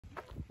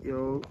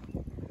Yo,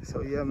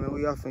 so yeah, man,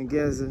 we off in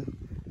Gaza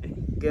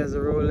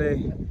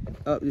Role,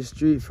 up the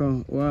street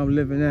from where I'm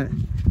living at.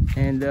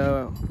 And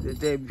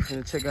today we're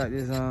gonna check out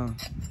this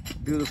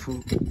beautiful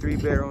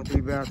 3-bedroom,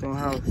 3-bathroom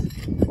house.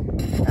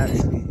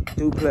 Actually,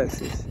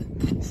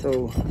 duplexes.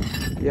 So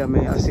yeah,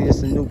 man, I see it's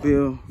a new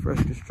build,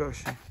 fresh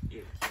construction.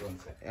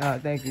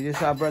 Thank you. This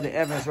is our brother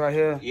Evans right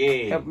here,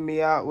 helping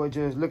me out with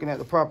just looking at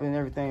the property and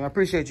everything. I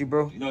appreciate you,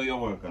 bro. You know you're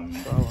welcome,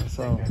 man.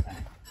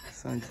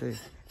 Sunday.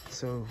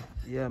 So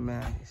yeah,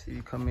 man, you see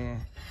you come in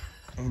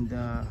and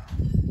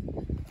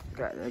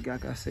like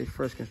I say,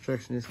 fresh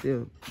construction is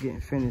still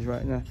getting finished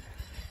right now.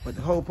 But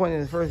the whole point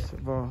is, first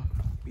of all,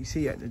 you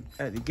see at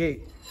the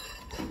gate,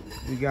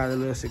 we got a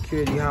little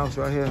security house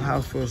right here,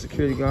 house for a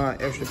security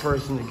guard, extra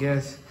person, a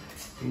guest,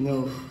 you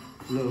know,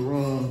 little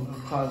room,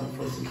 a closet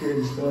for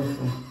security stuff,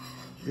 and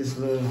this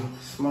little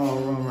small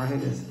room right here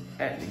that's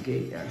at the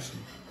gate,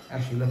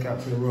 actually look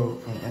out to the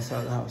road from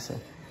inside the house. So,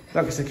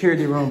 like a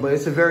security room, but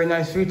it's a very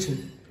nice feature.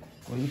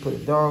 When you put a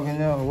dog in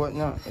there or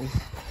whatnot, it's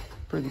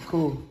pretty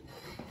cool.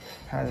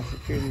 Had a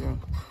security room.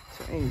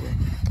 So anyway,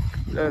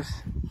 let's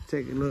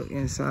take a look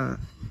inside.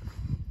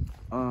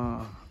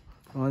 One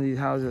of these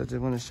houses I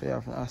just want to show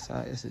y'all from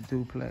outside. It's a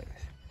duplex.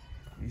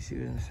 You see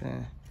what I'm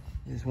saying?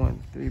 This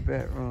one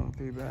 3-bedroom,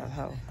 3-bath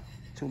house,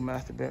 2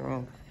 master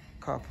bedroom,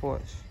 car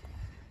porch,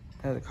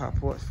 another car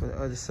porch for the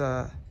other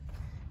side,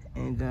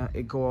 and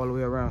it go all the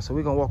way around. So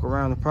we're gonna walk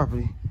around the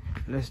property.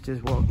 Let's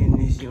just walk in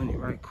this unit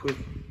right quick.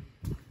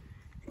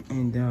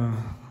 And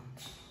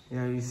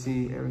yeah, you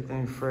see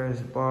everything fresh,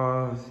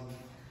 bars,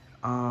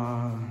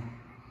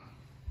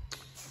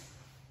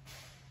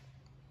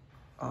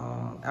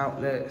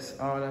 outlets,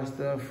 all that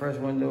stuff, fresh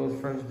windows,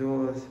 fresh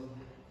doors,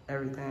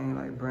 everything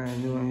like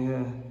brand new in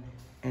here.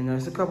 And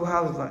there's a couple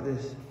houses like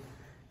this.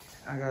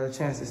 I got a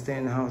chance to stay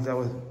in the house that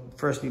was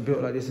freshly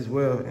built like this as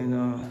well, and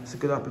it's a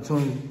good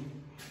opportunity.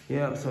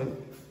 Yeah, so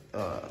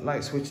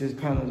light switches,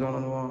 panels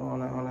on the wall, all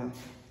that.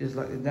 It's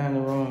like the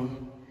dining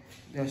room.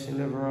 That's your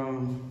living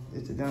room.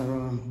 It's the dining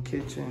room,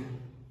 kitchen.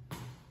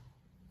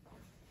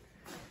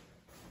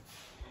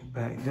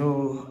 Back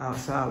door,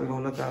 outside, we're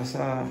gonna look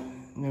outside.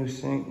 New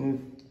sink,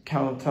 new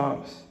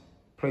countertops,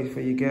 place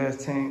for your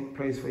gas tank,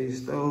 place for your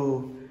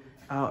stove,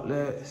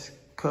 outlets,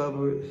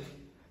 cupboards,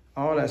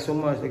 all that so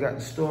much. They got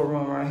the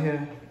storeroom right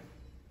here.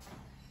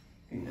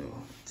 You know,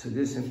 so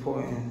this is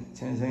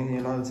important in Tanzania.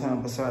 A lot of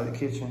time beside the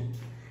kitchen,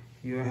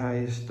 you'll have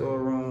your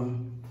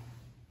storeroom.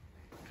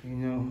 You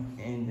know,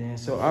 and then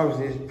so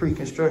obviously it's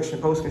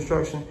pre-construction,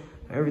 post-construction,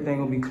 everything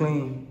will be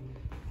clean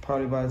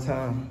probably by the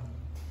time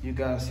you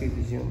guys see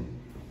this unit.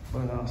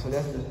 But so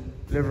that's the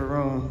living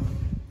room,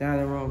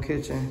 dining room,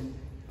 kitchen.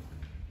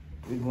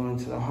 We're going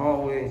to the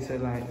hallway to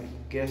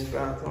like guest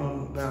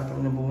bathroom,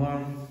 bathroom number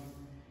 1.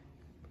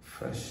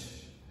 Fresh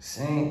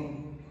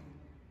sink,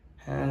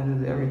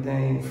 handles,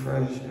 everything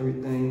fresh,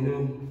 everything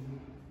new.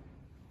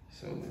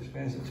 So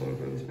dispenser, toilet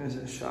paper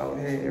dispenser, shower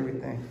head,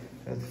 everything.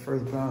 That's the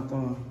first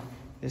bathroom.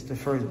 It's the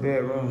first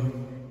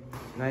bedroom.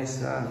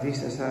 Nice size,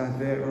 decent size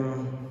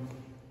bedroom.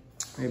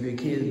 Maybe a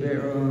kid's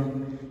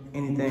bedroom,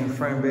 anything,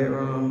 frame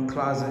bedroom,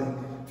 closet,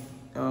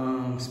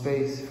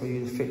 space for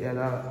you to fit that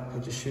out.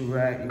 Put your shoe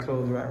rack, your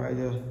clothes rack right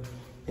there.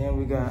 Then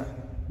we got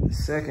the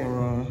second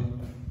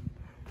room.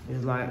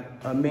 It's like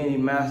a mini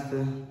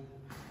master,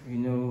 you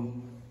know,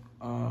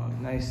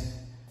 nice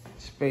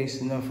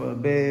space enough for a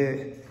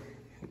bed,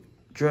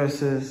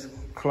 dressers,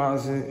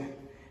 closet,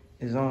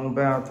 his own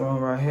bathroom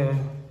right here.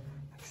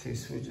 See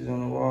switches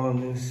on the wall,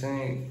 new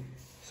sink,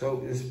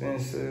 soap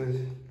dispensers,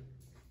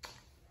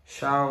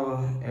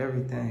 shower,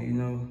 everything, you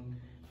know.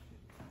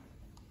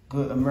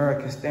 Good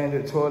American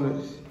standard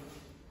toilets,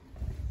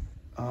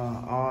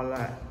 all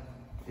that.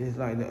 It's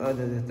like the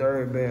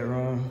 3rd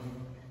bedroom.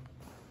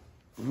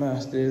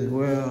 Master as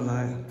well,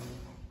 like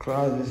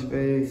closet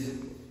space.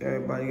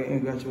 Everybody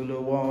got your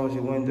little walls,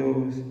 your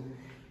windows,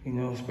 you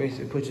know, space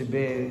to put your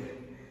bed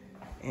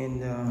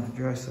and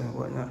dresser and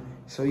whatnot.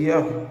 So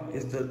yeah,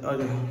 it's the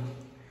other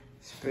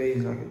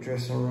space, like a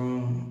dressing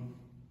room,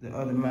 the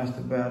other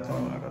master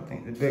bathroom, like I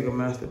think the bigger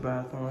master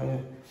bathroom right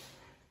here.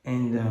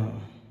 And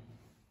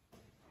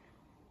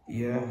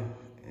yeah,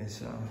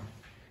 it's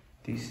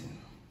decent,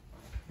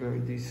 very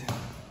decent.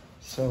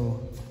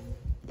 So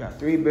got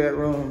 3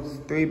 bedrooms,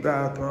 3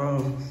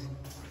 bathrooms,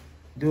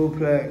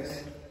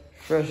 duplex,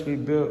 freshly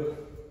built,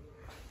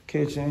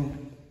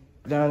 kitchen,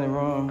 dining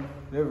room,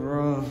 living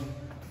room,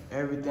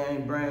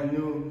 everything brand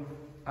new.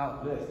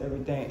 Outlets,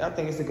 everything. I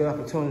think it's a good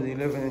opportunity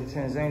living in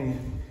Tanzania,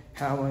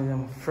 have one of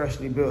them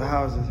freshly built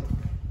houses.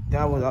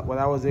 That was what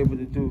I was able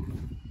to do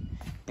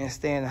and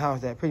stay in a house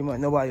that pretty much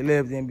nobody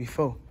lived in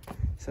before.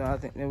 So I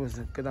think it was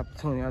a good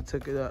opportunity. I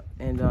took it up,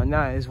 and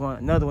now it's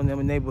another one in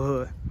the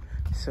neighborhood.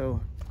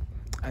 So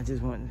I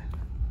just wanted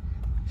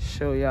to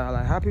show y'all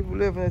like how people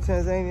live in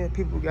Tanzania.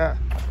 People got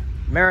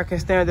American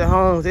standard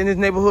homes in this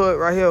neighborhood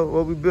right here.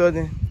 What we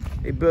building?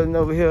 They building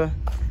over here,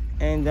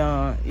 and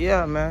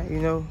yeah, man,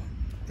 you know.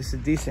 It's a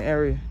decent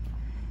area,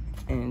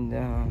 and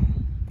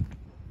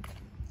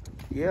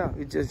yeah,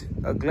 it's just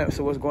a glimpse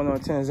of what's going on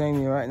in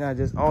Tanzania right now,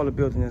 just all the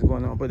building that's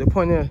going on. But the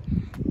point is,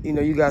 you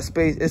know, you got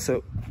space. It's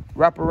a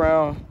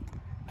wraparound,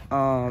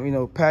 you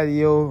know,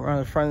 patio around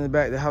the front and the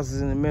back. The house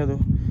is in the middle.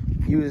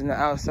 Using the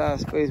outside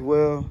space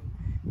well.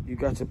 You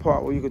got your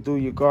part where you could do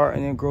your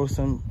garden and grow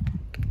some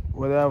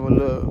whatever,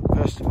 little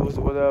vegetables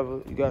or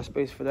whatever. You got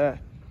space for that.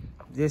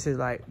 This is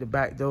like the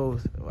back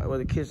doors, like where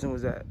the kitchen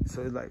was at.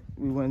 So it's like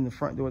we went in the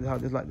front door of the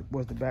house. This like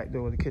was the back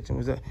door where the kitchen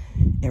was at.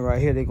 And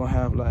right here they're gonna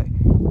have like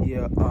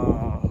your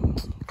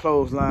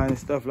clothesline and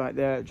stuff like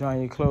that,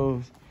 drying your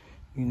clothes.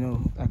 You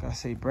know, like I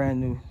say,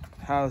 brand new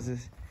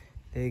houses.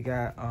 They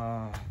got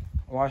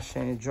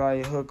washing and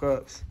dryer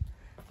hookups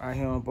right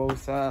here on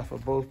both sides for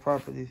both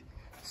properties.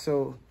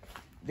 So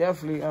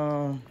definitely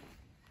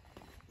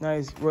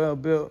nice, well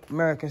built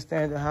American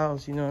standard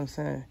house. You know what I'm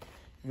saying?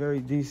 Very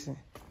decent.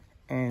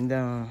 And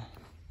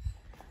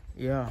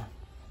yeah,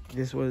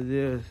 this is what it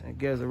is. It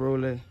gets a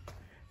roller.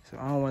 So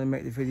I don't want to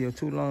make the video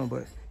too long,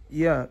 but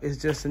yeah, it's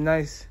just a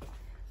nice,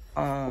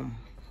 I ain't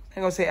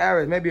gonna say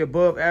average, maybe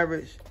above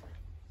average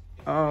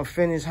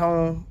finished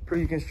home,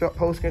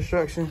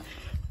 post-construction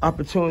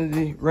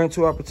opportunity,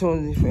 rental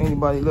opportunity for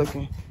anybody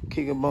looking.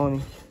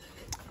 Kigamboni.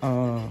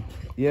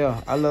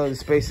 Yeah, I love the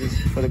spaces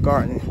for the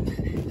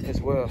gardening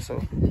as well. So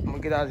I'm gonna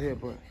get out of here,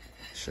 but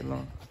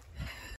shalom.